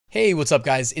Hey, what's up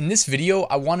guys? In this video,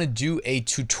 I want to do a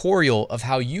tutorial of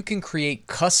how you can create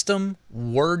custom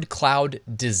word cloud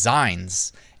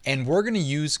designs. And we're going to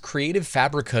use Creative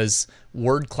Fabrica's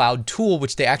word cloud tool,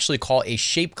 which they actually call a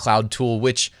shape cloud tool,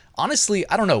 which honestly,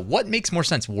 I don't know what makes more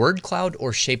sense, word cloud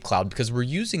or shape cloud, because we're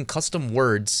using custom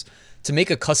words to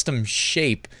make a custom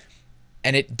shape.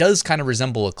 And it does kind of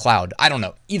resemble a cloud. I don't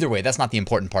know. Either way, that's not the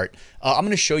important part. I'm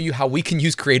going to show you how we can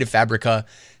use Creative Fabrica,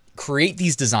 create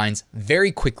these designs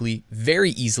very quickly,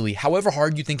 very easily. However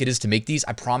hard you think it is to make these,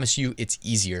 I promise you it's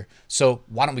easier. So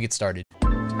why don't we get started?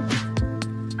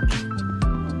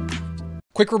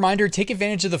 Quick reminder, take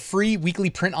advantage of the free weekly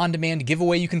print-on-demand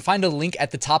giveaway. You can find a link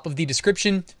at the top of the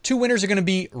description. 2 winners are going to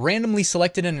be randomly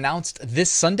selected and announced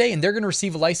this Sunday, and they're going to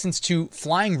receive a license to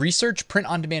Flying Research,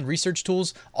 print-on-demand research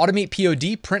tools,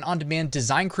 AutomatePOD, print-on-demand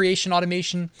design creation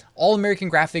automation,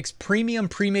 All-American Graphics, premium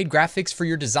pre-made graphics for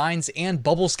your designs, and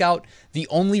Bubble Scout, the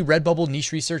only Redbubble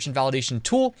niche research and validation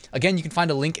tool. Again, you can find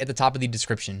a link at the top of the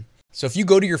description. So if you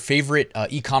go to your favorite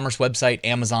e-commerce website,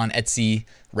 Amazon, Etsy,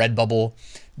 Redbubble,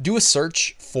 do a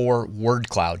search for word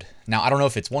cloud. Now, I don't know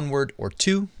if it's one word or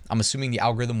two. I'm assuming the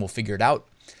algorithm will figure it out,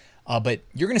 but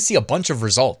you're going to see a bunch of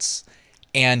results.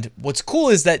 And what's cool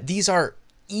is that these are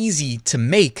easy to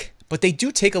make, but they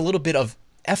do take a little bit of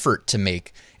effort to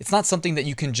make. It's not something that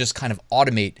you can just kind of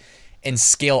automate and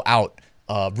scale out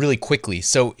really quickly.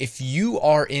 So if you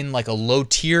are in like a low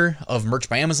tier of Merch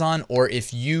by Amazon, or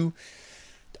if you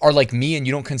are like me and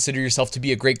you don't consider yourself to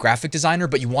be a great graphic designer,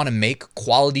 but you want to make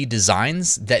quality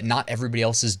designs that not everybody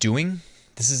else is doing,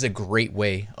 this is a great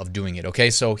way of doing it.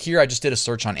 Okay, so here I just did a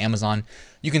search on Amazon.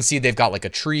 You can see they've got like a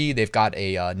tree, they've got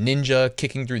a ninja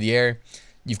kicking through the air.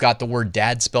 You've got the word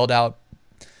dad spelled out.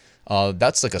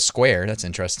 That's like a square. That's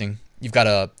interesting. You've got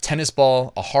a tennis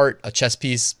ball, a heart, a chess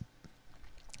piece.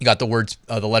 You got the words,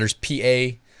 the letters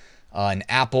PA, an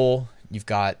apple. You've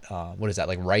got, what is that,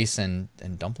 like rice and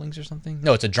dumplings or something?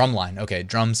 No, it's a drum line. Okay,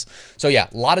 drums. So yeah,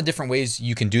 a lot of different ways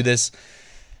you can do this.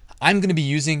 I'm going to be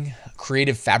using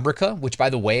Creative Fabrica, which by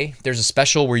the way, there's a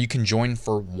special where you can join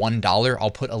for $1.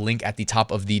 I'll put a link at the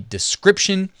top of the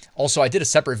description. Also, I did a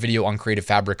separate video on Creative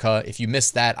Fabrica. If you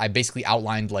missed that, I basically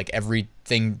outlined like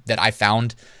everything that I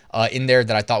found in there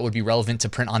that I thought would be relevant to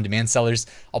print-on-demand sellers.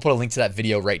 I'll put a link to that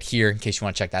video right here in case you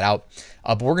want to check that out.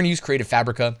 But we're going to use Creative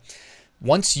Fabrica.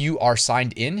 Once you are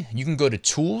signed in, you can go to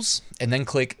Tools and then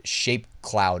click Shape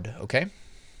Cloud, okay?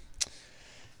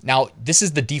 Now, this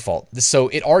is the default. So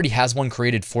it already has one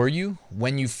created for you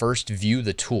when you first view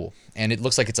the tool. And it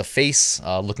looks like it's a face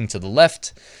looking to the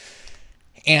left.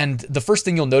 And the first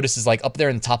thing you'll notice is like up there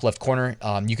in the top left corner,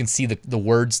 you can see the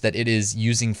words that it is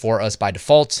using for us by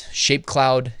default: Shape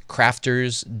Cloud,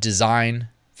 Crafters, Design,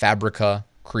 Fabrica,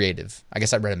 Creative. I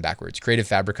guess I read them backwards. Creative,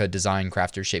 Fabrica, Design,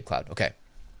 Crafters, Shape Cloud. Okay.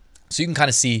 So you can kind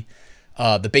of see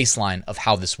the baseline of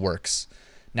how this works.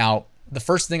 Now, the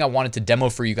first thing I wanted to demo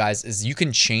for you guys is you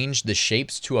can change the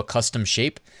shapes to a custom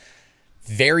shape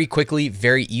very quickly,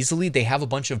 very easily. They have a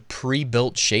bunch of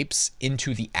pre-built shapes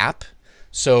into the app.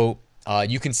 So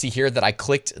you can see here that I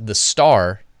clicked the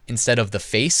star instead of the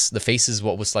face. The face is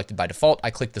what was selected by default.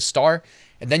 I clicked the star,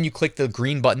 and then you click the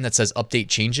green button that says Update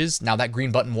Changes. Now that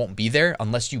green button won't be there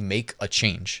unless you make a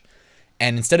change.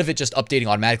 And instead of it just updating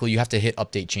automatically, you have to hit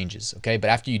Update Changes, okay?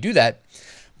 But after you do that,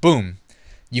 boom,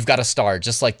 you've got a star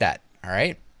just like that, all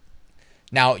right?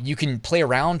 Now, you can play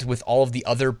around with all of the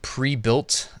other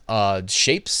pre-built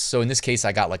shapes. So in this case,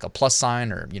 I got like a plus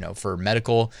sign, or, you know, for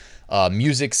medical,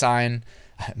 music sign.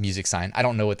 I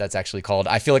don't know what that's actually called.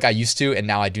 I feel like I used to, and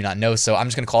now I do not know. So I'm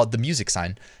just going to call it the music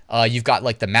sign. You've got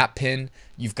like the map pin.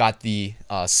 You've got the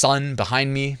sun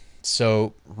behind me.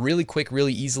 So really quick,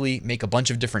 really easily make a bunch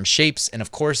of different shapes. And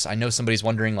of course, I know somebody's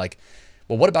wondering like,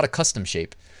 well, what about a custom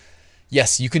shape?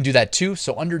 Yes, you can do that too.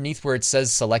 So underneath where it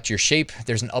says select your shape,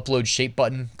 there's an upload shape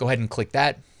button. Go ahead and click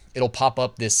that. It'll pop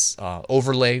up this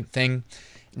overlay thing.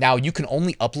 Now you can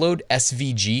only upload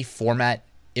SVG format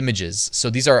images.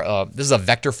 So these are, this is a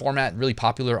vector format, really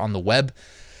popular on the web.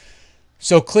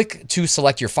 So click to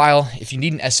select your file. If you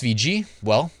need an SVG,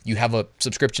 well, you have a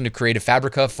subscription to Creative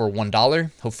Fabrica for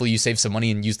 $1. Hopefully you save some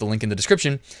money and use the link in the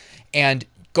description. And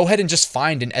go ahead and just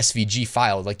find an SVG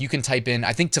file. Like you can type in,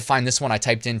 I think to find this one, I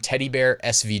typed in teddy bear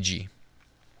SVG.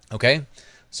 Okay,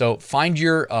 so find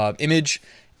your image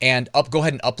and go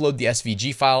ahead and upload the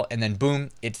SVG file, and then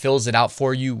boom, it fills it out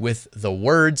for you with the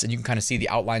words. And you can kind of see the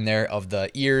outline there of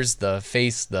the ears, the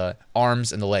face, the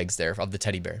arms, and the legs there of the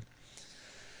teddy bear.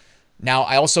 Now,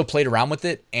 I also played around with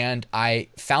it, and I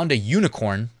found a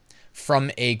unicorn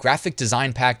from a graphic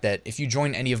design pack that if you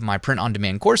join any of my print on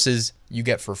demand courses, you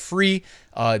get for free.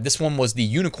 This one was the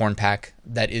unicorn pack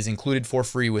that is included for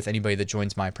free with anybody that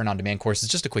joins my print on demand courses.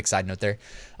 Just a quick side note there.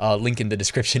 Link in the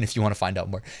description if you want to find out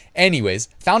more. Anyways,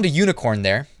 found a unicorn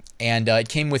there, and it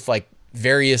came with like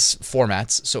various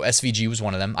formats. So SVG was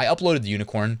one of them. I uploaded the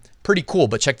unicorn. Pretty cool,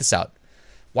 but check this out.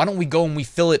 Why don't we go and we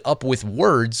fill it up with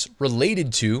words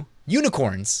related to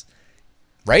unicorns?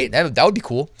 Right? That would be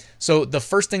cool. So the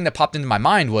first thing that popped into my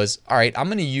mind was, all right, I'm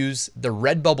going to use the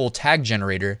Redbubble Tag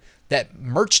Generator that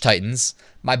Merch Titans,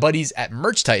 my buddies at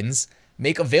Merch Titans,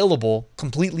 make available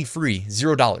completely free,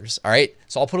 $0. All right.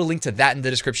 So I'll put a link to that in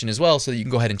the description as well so that you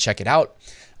can go ahead and check it out.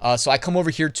 So I come over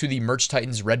here to the Merch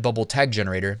Titans Redbubble Tag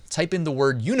Generator, type in the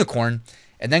word unicorn,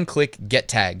 and then click Get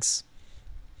Tags.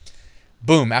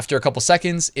 Boom. After a couple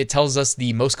seconds, it tells us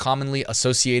the most commonly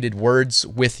associated words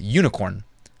with unicorn.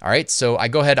 All right, so I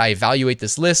go ahead, I evaluate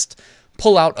this list,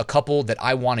 pull out a couple that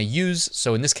I want to use.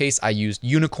 So in this case, I used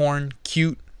unicorn,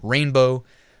 cute, rainbow,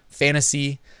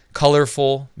 fantasy,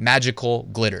 colorful, magical,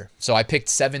 glitter. So I picked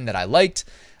 7 that I liked.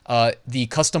 The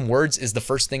custom words is the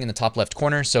first thing in the top left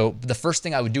corner. So the first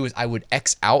thing I would do is I would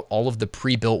X out all of the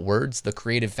pre-built words, the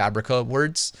creative Fabrica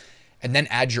words, and then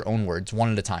add your own words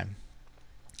one at a time.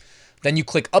 Then you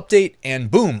click update and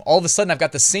boom, all of a sudden I've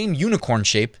got the same unicorn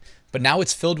shape, but now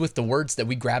it's filled with the words that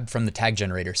we grabbed from the tag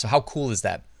generator. So how cool is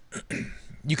that?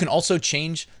 You can also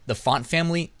change the font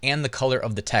family and the color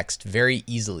of the text very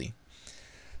easily.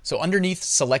 So underneath,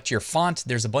 select your font.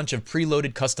 There's a bunch of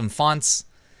preloaded custom fonts.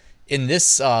 In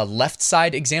this left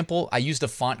side example, I used a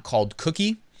font called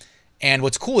Cookie. And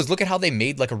what's cool is look at how they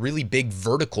made like a really big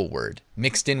vertical word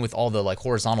mixed in with all the like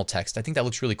horizontal text. I think that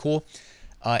looks really cool.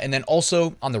 And then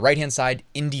also on the right-hand side,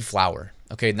 Indie Flower.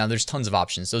 Okay, now there's tons of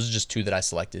options. Those are just 2 that I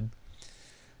selected.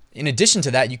 In addition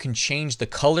to that, you can change the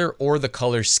color or the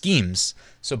color schemes.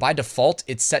 So by default,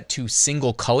 it's set to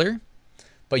single color,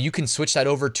 but you can switch that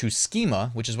over to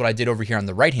schema, which is what I did over here on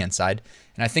the right-hand side.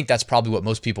 And I think that's probably what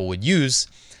most people would use.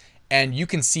 And you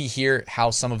can see here how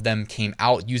some of them came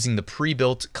out using the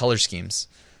pre-built color schemes.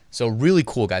 So really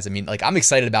cool, guys. I mean, like I'm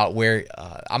excited about where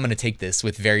I'm going to take this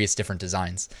with various different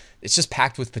designs. It's just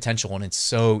packed with potential and it's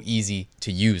so easy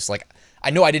to use. Like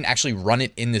I know I didn't actually run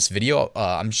it in this video.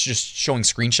 I'm just showing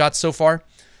screenshots so far,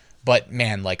 but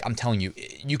man, like I'm telling you,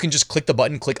 you can just click the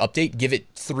button, click update, give it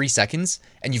 3 seconds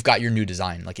and you've got your new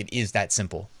design. Like it is that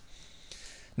simple.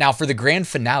 Now for the grand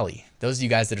finale, those of you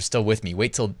guys that are still with me,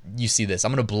 wait till you see this.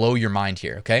 I'm going to blow your mind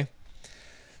here. Okay.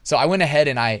 So I went ahead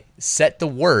and I set the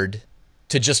word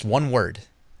to just one word.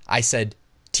 I said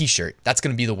t-shirt. That's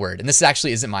going to be the word. And this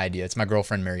actually isn't my idea. It's my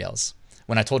girlfriend Marielle's.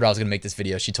 When I told her I was going to make this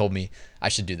video, she told me I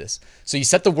should do this. So you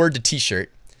set the word to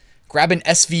t-shirt, grab an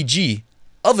SVG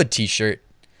of a t-shirt.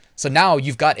 So now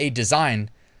you've got a design,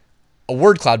 a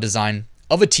word cloud design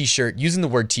of a t-shirt using the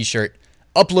word t-shirt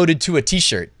uploaded to a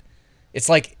t-shirt. It's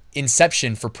like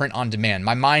Inception for print on demand.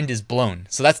 My mind is blown.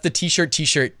 So that's the t-shirt,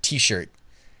 t-shirt, t-shirt.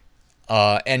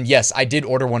 And yes, I did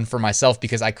order one for myself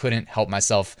because I couldn't help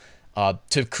myself.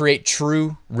 To create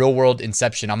true real world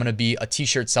Inception, I'm going to be a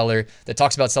t-shirt seller that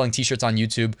talks about selling t-shirts on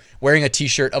YouTube, wearing a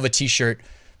t-shirt of a t-shirt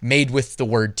made with the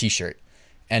word t-shirt.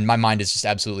 And my mind is just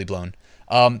absolutely blown.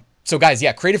 So guys,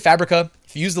 yeah, Creative Fabrica,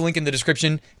 if you use the link in the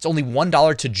description, it's only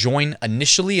 $1 to join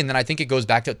initially. And then I think it goes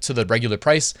back to the regular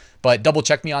price, but double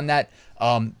check me on that.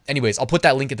 Anyways, I'll put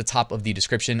that link at the top of the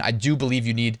description. I do believe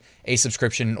you need a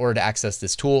subscription in order to access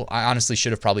this tool. I honestly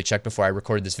should have probably checked before I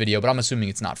recorded this video, but I'm assuming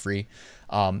it's not free.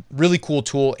 Really cool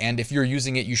tool. And if you're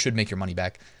using it, you should make your money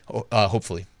back,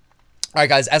 hopefully. All right,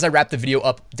 guys, as I wrap the video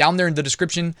up, down there in the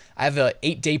description, I have a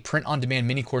 8-day print-on-demand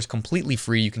mini course completely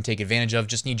free you can take advantage of.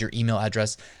 Just need your email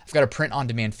address. I've got a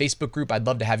print-on-demand Facebook group. I'd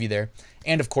love to have you there.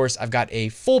 And, of course, I've got a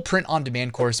full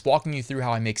print-on-demand course walking you through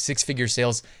how I make 6-figure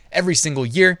sales every single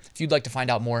year. If you'd like to find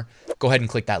out more, go ahead and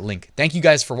click that link. Thank you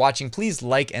guys for watching. Please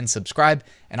like and subscribe,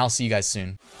 and I'll see you guys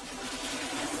soon.